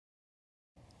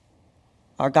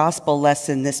Our gospel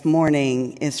lesson this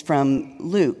morning is from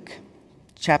Luke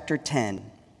chapter 10,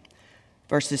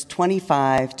 verses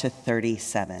 25 to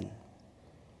 37.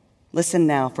 Listen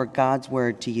now for God's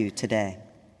word to you today.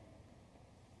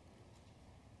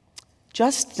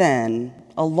 Just then,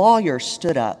 a lawyer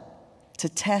stood up to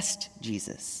test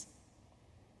Jesus.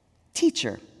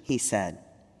 "Teacher," he said,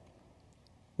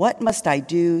 "what must I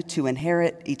do to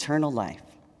inherit eternal life?"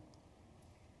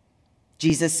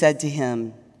 Jesus said to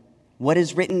him, "What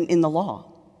is written in the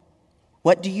law?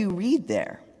 What do you read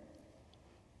there?"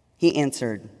 He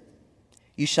answered,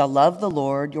 "You shall love the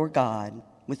Lord your God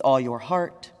with all your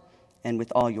heart and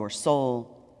with all your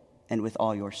soul and with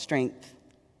all your strength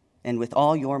and with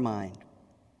all your mind,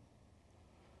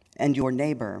 and your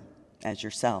neighbor as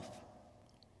yourself."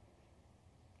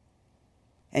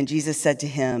 And Jesus said to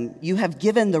him, "You have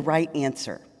given the right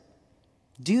answer.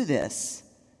 Do this,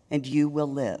 and you will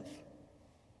live."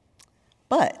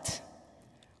 But,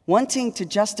 wanting to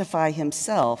justify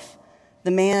himself,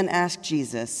 the man asked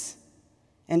Jesus,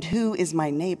 "And who is my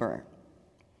neighbor?"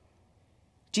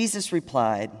 Jesus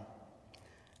replied,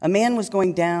 "A man was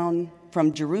going down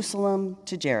from Jerusalem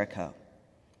to Jericho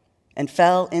and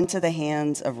fell into the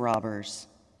hands of robbers,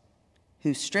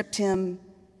 who stripped him,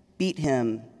 beat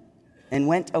him, and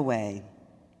went away,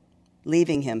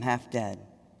 leaving him half dead.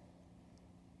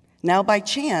 Now by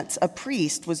chance a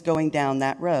priest was going down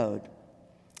that road,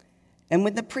 and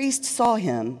when the priest saw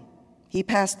him, he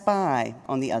passed by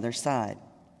on the other side.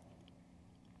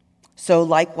 So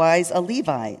likewise a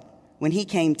Levite, when he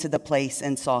came to the place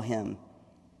and saw him,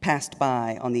 passed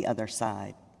by on the other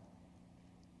side.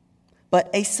 But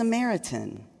a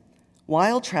Samaritan,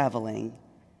 while traveling,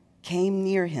 came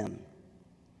near him,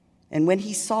 and when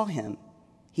he saw him,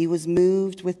 he was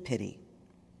moved with pity.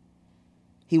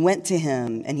 He went to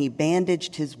him and he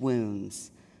bandaged his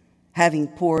wounds, having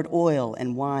poured oil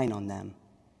and wine on them.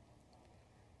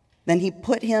 Then he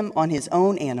put him on his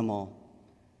own animal,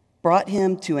 brought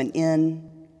him to an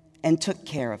inn, and took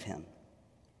care of him.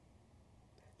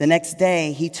 The next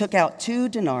day he took out 2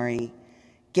 denarii,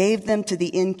 gave them to the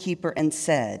innkeeper, and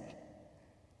said,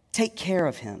 'Take care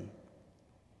of him,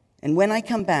 and when I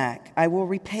come back, I will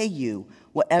repay you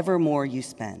whatever more you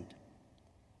spend.'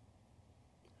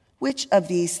 Which of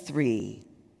these 3,"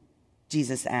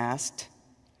 Jesus asked,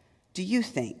 "do you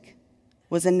think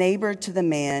was a neighbor to the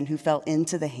man who fell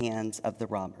into the hands of the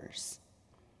robbers?"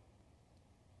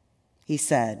 He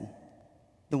said,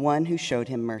 "The one who showed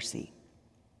him mercy."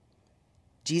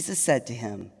 Jesus said to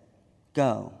him,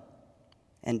 "Go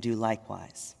and do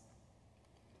likewise."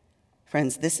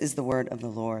 Friends, this is the word of the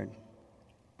Lord.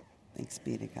 Thanks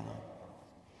be to God.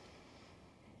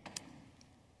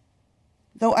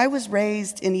 Though I was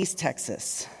raised in East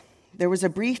Texas, there was a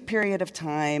brief period of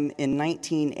time in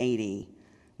 1980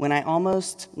 when I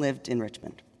almost lived in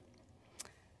Richmond.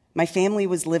 My family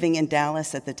was living in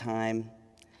Dallas at the time.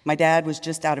 My dad was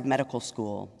just out of medical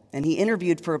school, and he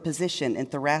interviewed for a position in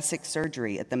thoracic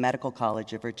surgery at the Medical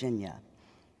College of Virginia,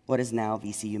 what is now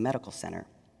VCU Medical Center.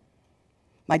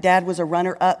 My dad was a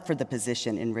runner-up for the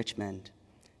position in Richmond,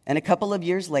 and a couple of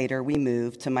years later, we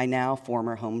moved to my now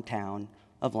former hometown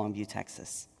of Longview,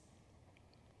 Texas.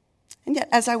 And yet,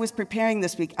 as I was preparing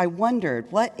this week, I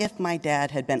wondered, what if my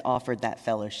dad had been offered that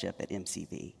fellowship at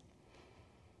MCV?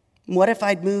 What if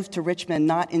I'd moved to Richmond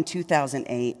not in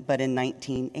 2008, but in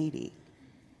 1980?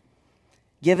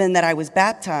 Given that I was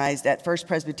baptized at First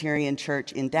Presbyterian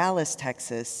Church in Dallas,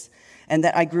 Texas, and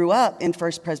that I grew up in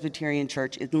First Presbyterian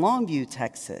Church in Longview,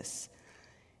 Texas,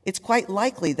 it's quite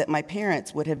likely that my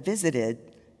parents would have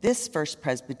visited this First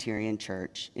Presbyterian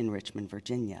Church in Richmond,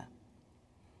 Virginia.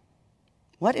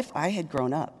 What if I had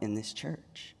grown up in this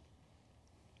church?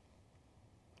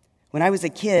 When I was a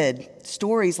kid,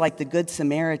 stories like the Good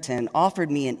Samaritan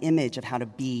offered me an image of how to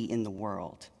be in the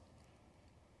world,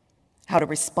 how to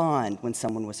respond when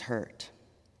someone was hurt.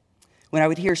 When I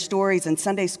would hear stories in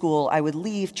Sunday school, I would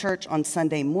leave church on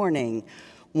Sunday morning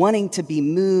wanting to be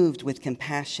moved with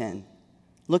compassion,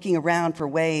 looking around for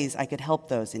ways I could help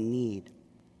those in need.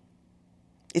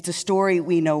 It's a story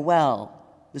we know well,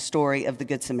 the story of the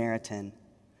Good Samaritan.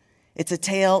 It's a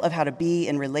tale of how to be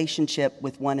in relationship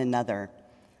with one another,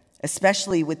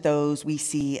 especially with those we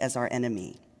see as our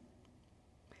enemy.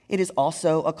 It is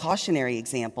also a cautionary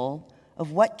example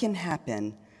of what can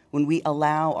happen when we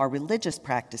allow our religious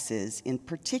practices, in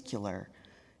particular,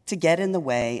 to get in the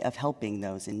way of helping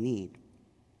those in need.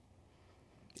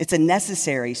 It's a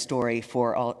necessary story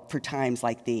for times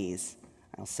like these,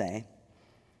 I'll say.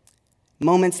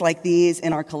 Moments like these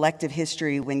in our collective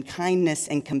history when kindness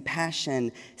and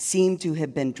compassion seem to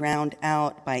have been drowned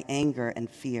out by anger and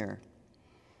fear.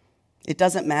 It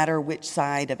doesn't matter which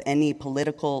side of any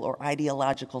political or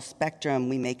ideological spectrum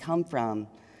we may come from,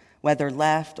 whether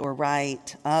left or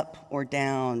right, up or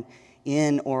down,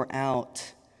 in or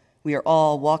out. We are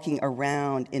all walking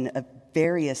around in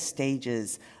various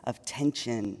stages of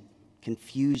tension,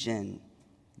 confusion,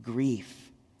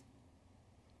 grief.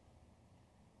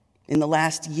 In the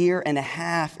last year and a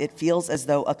half, it feels as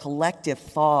though a collective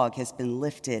fog has been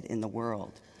lifted in the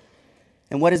world.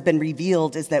 And what has been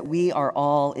revealed is that we are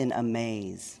all in a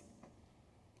maze.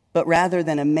 But rather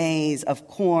than a maze of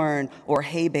corn or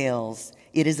hay bales,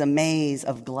 it is a maze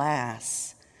of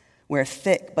glass, where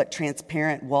thick but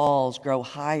transparent walls grow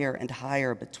higher and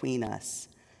higher between us,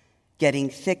 getting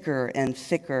thicker and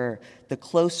thicker the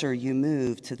closer you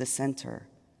move to the center.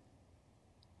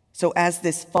 So as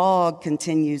this fog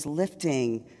continues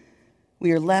lifting,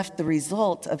 we are left the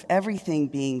result of everything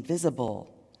being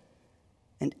visible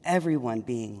and everyone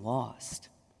being lost.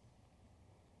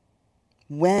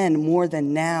 When, more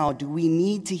than now, do we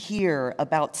need to hear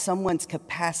about someone's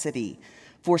capacity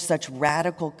for such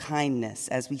radical kindness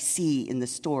as we see in the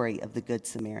story of the Good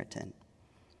Samaritan?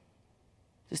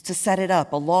 Just to set it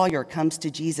up, a lawyer comes to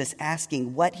Jesus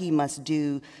asking what he must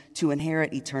do to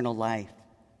inherit eternal life.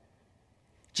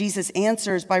 Jesus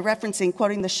answers by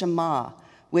quoting the Shema,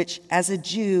 which as a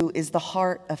Jew is the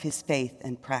heart of his faith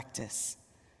and practice.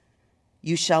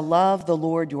 You shall love the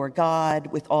Lord your God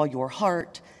with all your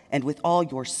heart and with all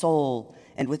your soul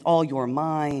and with all your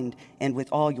mind and with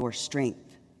all your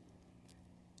strength.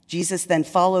 Jesus then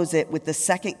follows it with the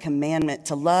second commandment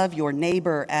to love your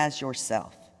neighbor as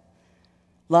yourself.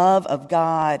 Love of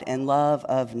God and love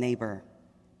of neighbor.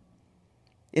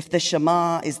 If the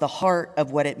Shema is the heart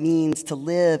of what it means to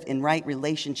live in right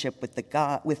relationship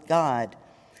with God,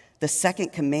 the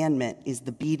second commandment is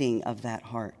the beating of that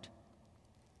heart.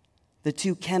 The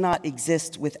two cannot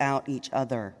exist without each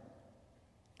other.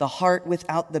 The heart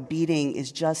without the beating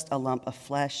is just a lump of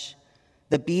flesh.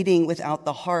 The beating without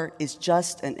the heart is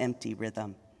just an empty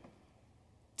rhythm.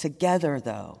 Together,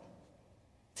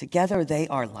 they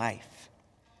are life.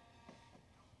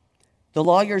 The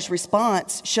lawyer's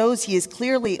response shows he is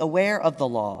clearly aware of the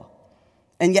law,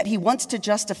 and yet he wants to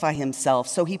justify himself,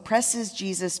 so he presses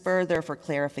Jesus further for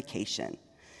clarification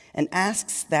and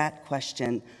asks that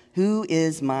question, who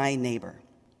is my neighbor?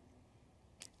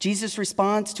 Jesus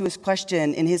responds to his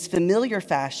question in his familiar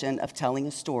fashion of telling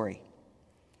a story.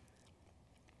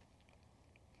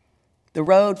 The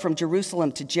road from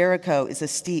Jerusalem to Jericho is a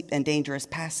steep and dangerous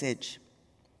passage,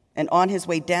 and on his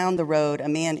way down the road, a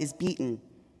man is beaten,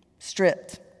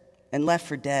 stripped, and left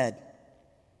for dead.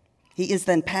 He is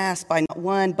then passed by not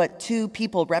one but two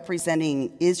people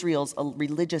representing Israel's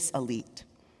religious elite,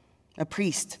 a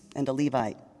priest and a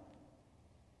Levite.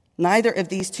 Neither of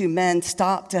these two men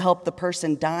stopped to help the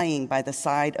person dying by the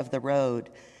side of the road,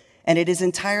 and it is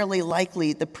entirely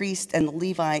likely the priest and the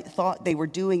Levite thought they were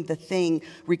doing the thing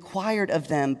required of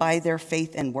them by their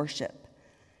faith and worship,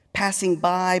 passing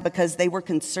by because they were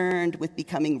concerned with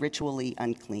becoming ritually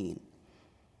unclean.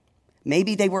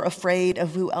 Maybe they were afraid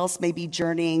of who else may be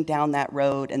journeying down that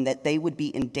road and that they would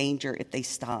be in danger if they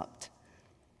stopped.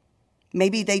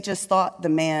 Maybe they just thought the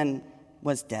man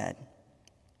was dead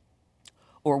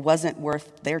or wasn't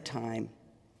worth their time.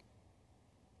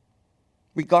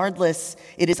 Regardless,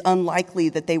 it is unlikely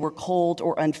that they were cold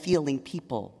or unfeeling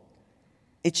people.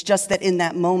 It's just that in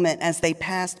that moment, as they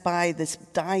passed by this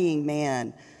dying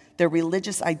man, their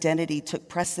religious identity took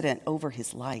precedent over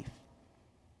his life.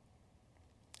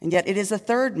 And yet it is a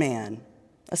third man,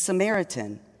 a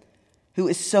Samaritan, who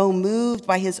is so moved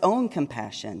by his own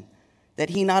compassion that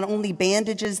he not only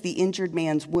bandages the injured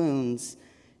man's wounds,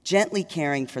 gently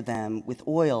caring for them with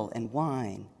oil and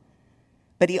wine,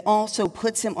 but he also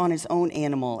puts him on his own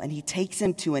animal and he takes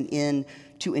him to an inn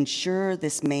to ensure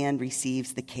this man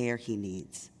receives the care he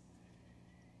needs.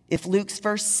 If Luke's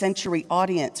first century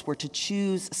audience were to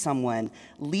choose someone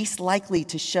least likely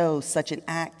to show such an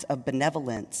act of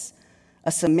benevolence,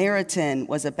 a Samaritan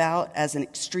was about as an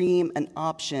extreme an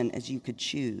option as you could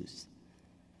choose.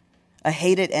 A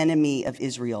hated enemy of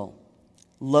Israel,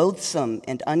 loathsome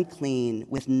and unclean,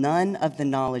 with none of the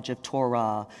knowledge of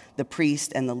Torah the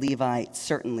priest and the Levite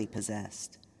certainly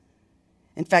possessed.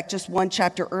 In fact, just one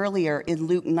chapter earlier in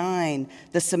Luke 9,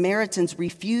 the Samaritans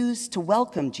refused to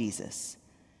welcome Jesus,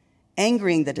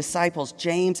 angering the disciples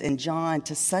James and John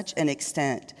to such an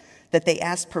extent that they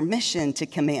asked permission to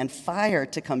command fire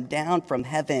to come down from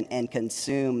heaven and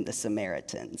consume the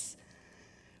Samaritans.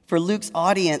 For Luke's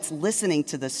audience listening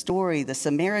to the story, the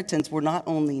Samaritans were not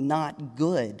only not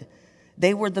good,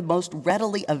 they were the most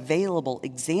readily available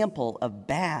example of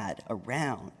bad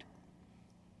around.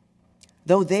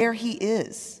 Though there he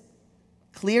is,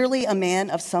 clearly a man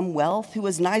of some wealth who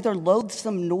was neither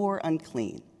loathsome nor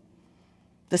unclean.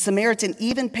 The Samaritan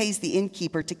even pays the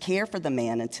innkeeper to care for the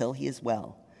man until he is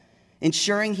well,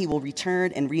 ensuring he will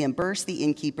return and reimburse the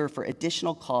innkeeper for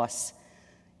additional costs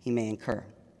he may incur.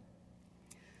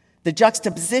 The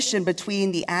juxtaposition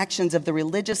between the actions of the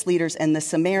religious leaders and the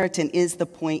Samaritan is the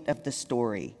point of the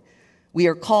story. We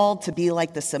are called to be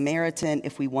like the Samaritan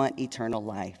if we want eternal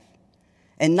life.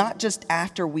 And not just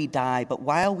after we die, but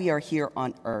while we are here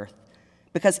on earth.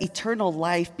 Because eternal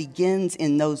life begins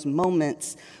in those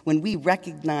moments when we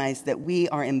recognize that we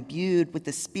are imbued with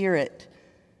the Spirit,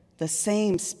 the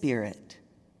same Spirit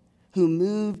who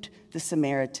moved the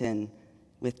Samaritan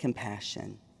with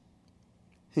compassion,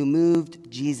 who moved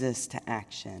Jesus to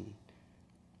action,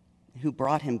 who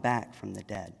brought him back from the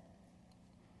dead.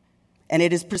 And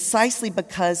it is precisely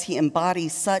because he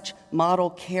embodies such model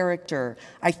character,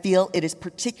 I feel it is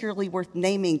particularly worth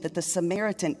naming that the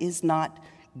Samaritan is not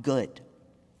good.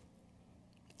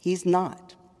 He's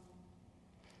not.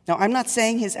 Now, I'm not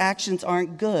saying his actions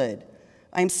aren't good.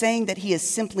 I'm saying that he is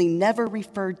simply never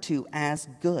referred to as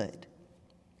good.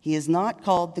 He is not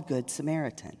called the Good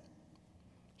Samaritan.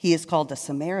 He is called a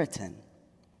Samaritan,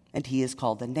 and he is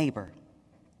called a neighbor.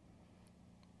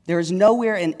 There is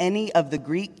nowhere in any of the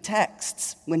Greek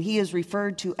texts when he is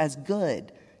referred to as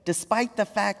good, despite the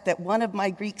fact that one of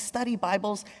my Greek study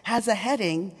Bibles has a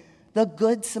heading, the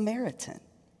Good Samaritan.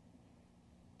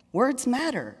 Words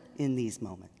matter in these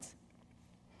moments.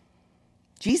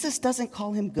 Jesus doesn't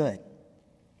call him good.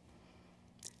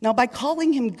 Now, by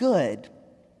calling him good,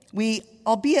 we,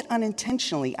 albeit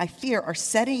unintentionally, I fear, are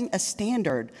setting a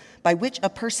standard by which a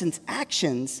person's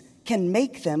actions can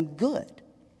make them good.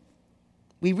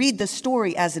 We read the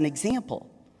story as an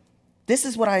example. This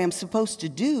is what I am supposed to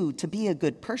do to be a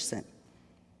good person.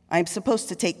 I am supposed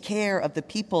to take care of the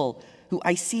people who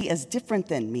I see as different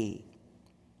than me,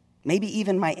 maybe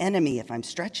even my enemy if I'm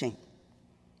stretching,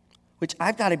 which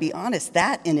I've got to be honest,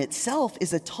 that in itself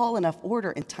is a tall enough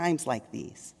order in times like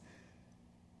these.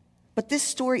 But this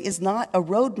story is not a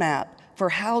roadmap for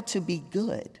how to be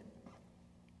good,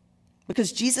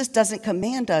 because Jesus doesn't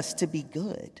command us to be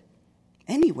good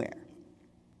anywhere.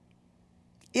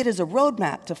 It is a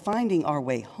roadmap to finding our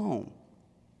way home.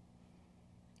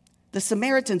 The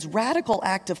Samaritan's radical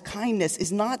act of kindness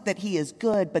is not that he is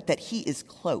good, but that he is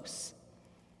close.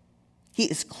 He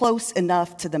is close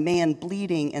enough to the man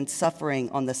bleeding and suffering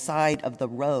on the side of the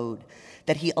road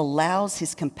that he allows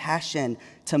his compassion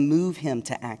to move him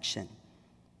to action.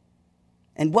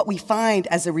 And what we find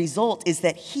as a result is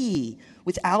that he,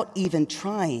 without even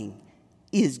trying,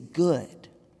 is good.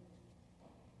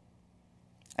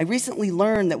 I recently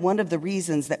learned that one of the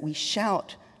reasons that we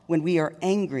shout when we are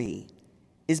angry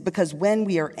is because when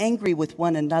we are angry with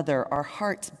one another, our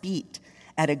hearts beat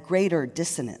at a greater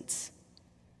dissonance.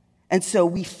 And so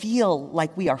we feel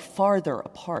like we are farther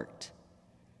apart.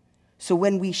 So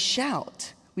when we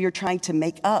shout, we are trying to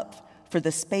make up for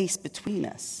the space between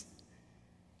us,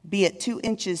 be it 2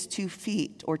 inches, 2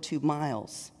 feet, or 2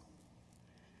 miles.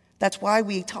 That's why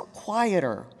we talk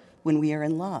quieter when we are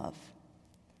in love,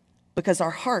 because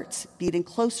our hearts beat in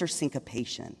closer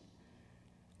syncopation.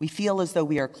 We feel as though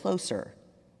we are closer,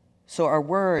 so our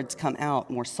words come out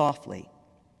more softly.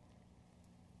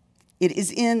 It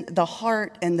is in the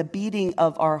heart and the beating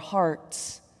of our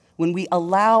hearts when we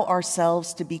allow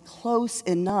ourselves to be close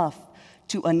enough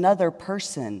to another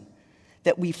person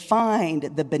that we find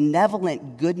the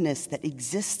benevolent goodness that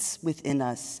exists within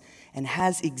us and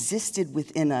has existed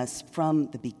within us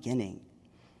from the beginning.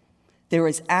 There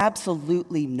is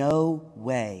absolutely no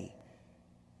way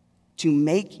to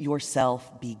make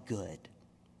yourself be good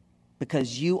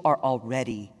because you are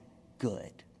already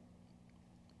good.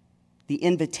 The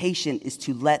invitation is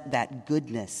to let that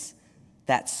goodness,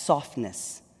 that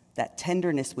softness, that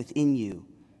tenderness within you,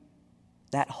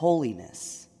 that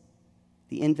holiness,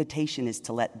 the invitation is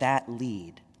to let that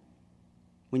lead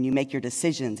when you make your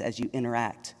decisions as you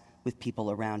interact with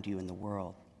people around you in the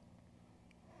world.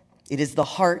 It is the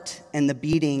heart and the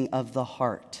beating of the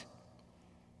heart,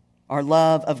 our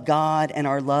love of God and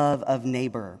our love of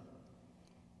neighbor.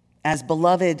 As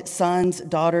beloved sons,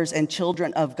 daughters, and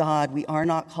children of God, we are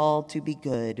not called to be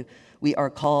good. We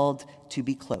are called to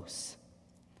be close.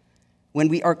 When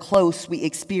we are close, we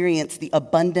experience the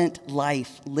abundant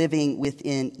life living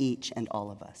within each and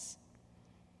all of us.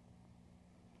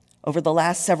 Over the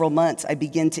last several months, I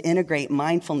began to integrate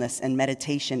mindfulness and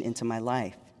meditation into my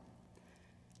life.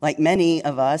 Like many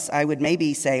of us, I would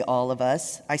maybe say all of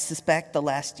us, I suspect the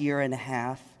last year and a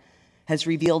half has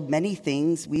revealed many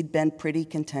things we'd been pretty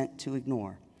content to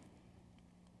ignore.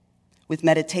 With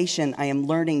meditation, I am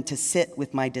learning to sit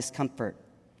with my discomfort,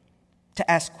 to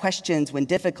ask questions when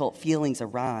difficult feelings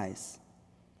arise.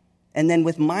 And then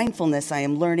with mindfulness, I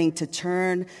am learning to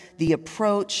turn the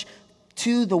approach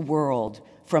to the world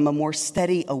from a more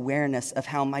steady awareness of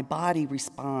how my body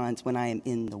responds when I am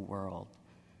in the world.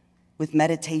 With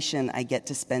meditation, I get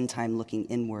to spend time looking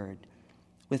inward.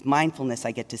 With mindfulness,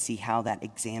 I get to see how that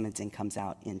examines and comes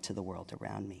out into the world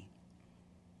around me.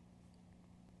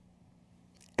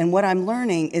 And what I'm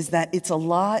learning is that it's a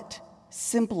lot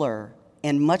simpler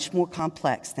and much more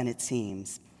complex than it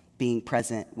seems, being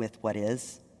present with what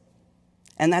is.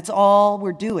 And that's all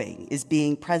we're doing, is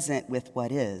being present with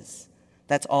what is.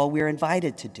 That's all we're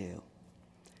invited to do.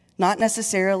 Not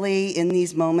necessarily in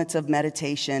these moments of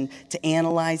meditation to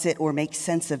analyze it or make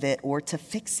sense of it or to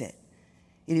fix it.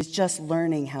 It is just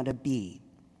learning how to be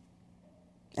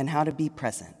and how to be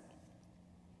present.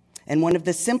 And one of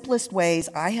the simplest ways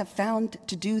I have found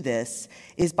to do this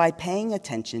is by paying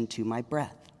attention to my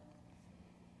breath.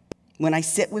 When I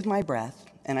sit with my breath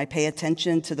and I pay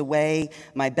attention to the way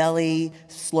my belly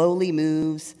slowly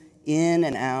moves in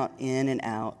and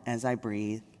out as I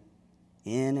breathe,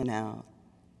 in and out,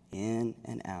 in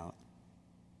and out.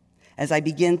 As I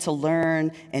begin to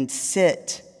learn and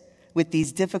sit with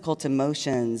these difficult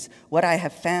emotions, what I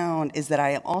have found is that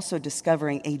I am also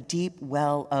discovering a deep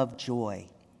well of joy.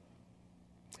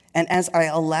 And as I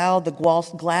allow the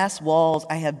glass walls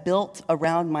I have built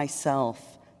around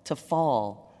myself to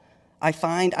fall, I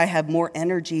find I have more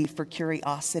energy for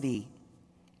curiosity,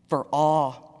 for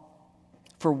awe,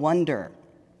 for wonder.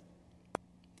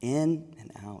 In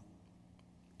and out,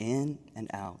 in and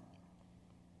out.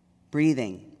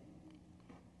 Breathing,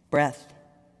 breath,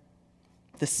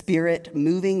 the Spirit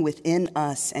moving within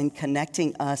us and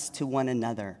connecting us to one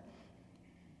another.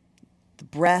 The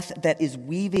breath that is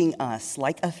weaving us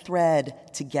like a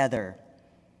thread together,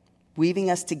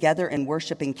 weaving us together in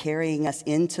worship and carrying us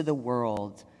into the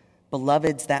world,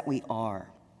 beloveds that we are.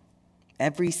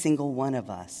 Every single one of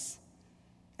us,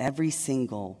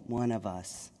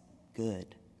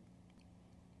 good.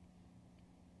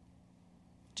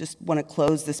 Just want to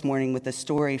close this morning with a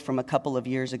story from a couple of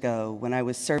years ago when I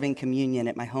was serving communion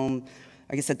at my home,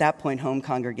 I guess at that point, home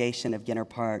congregation of Ginter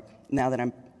Park. Now that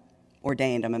I'm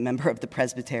ordained, I'm a member of the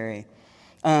presbytery.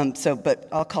 But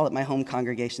I'll call it my home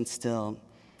congregation still.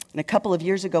 And a couple of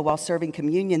years ago, while serving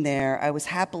communion there, I was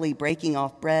happily breaking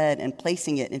off bread and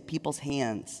placing it in people's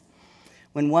hands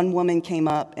when one woman came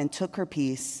up and took her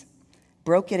piece,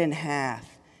 broke it in half,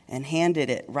 and handed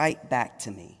it right back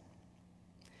to me.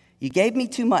 "You gave me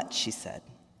too much," she said.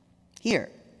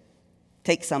 "Here,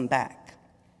 take some back."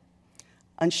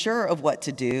 Unsure of what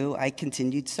to do, I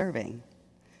continued serving.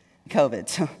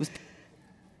 COVID.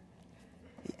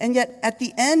 And yet, at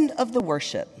the end of the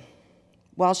worship,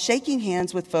 while shaking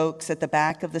hands with folks at the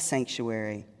back of the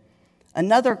sanctuary,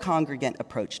 another congregant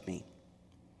approached me.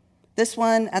 This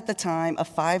one, at the time, a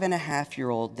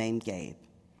 5.5-year-old named Gabe.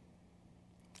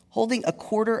 Holding a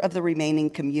quarter of the remaining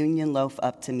communion loaf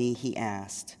up to me, he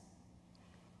asked,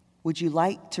 "Would you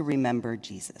like to remember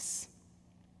Jesus?"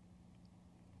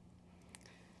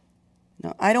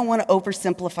 Now, I don't want to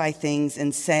oversimplify things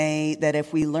and say that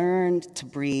if we learn to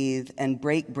breathe and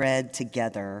break bread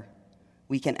together,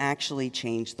 we can actually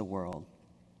change the world.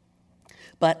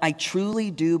 But I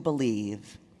truly do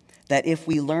believe that if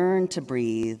we learn to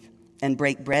breathe and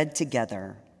break bread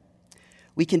together,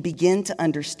 we can begin to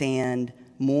understand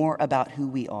more about who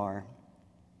we are,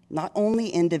 not only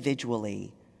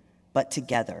individually, but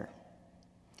together.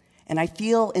 And I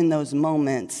feel in those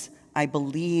moments, I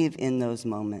believe in those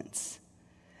moments,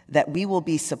 that we will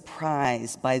be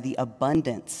surprised by the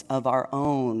abundance of our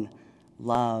own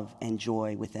love and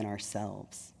joy within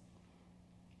ourselves.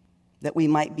 That we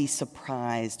might be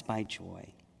surprised by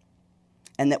joy,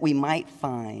 and that we might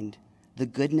find the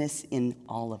goodness in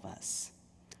all of us,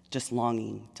 just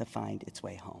longing to find its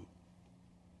way home.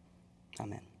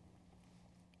 Amen.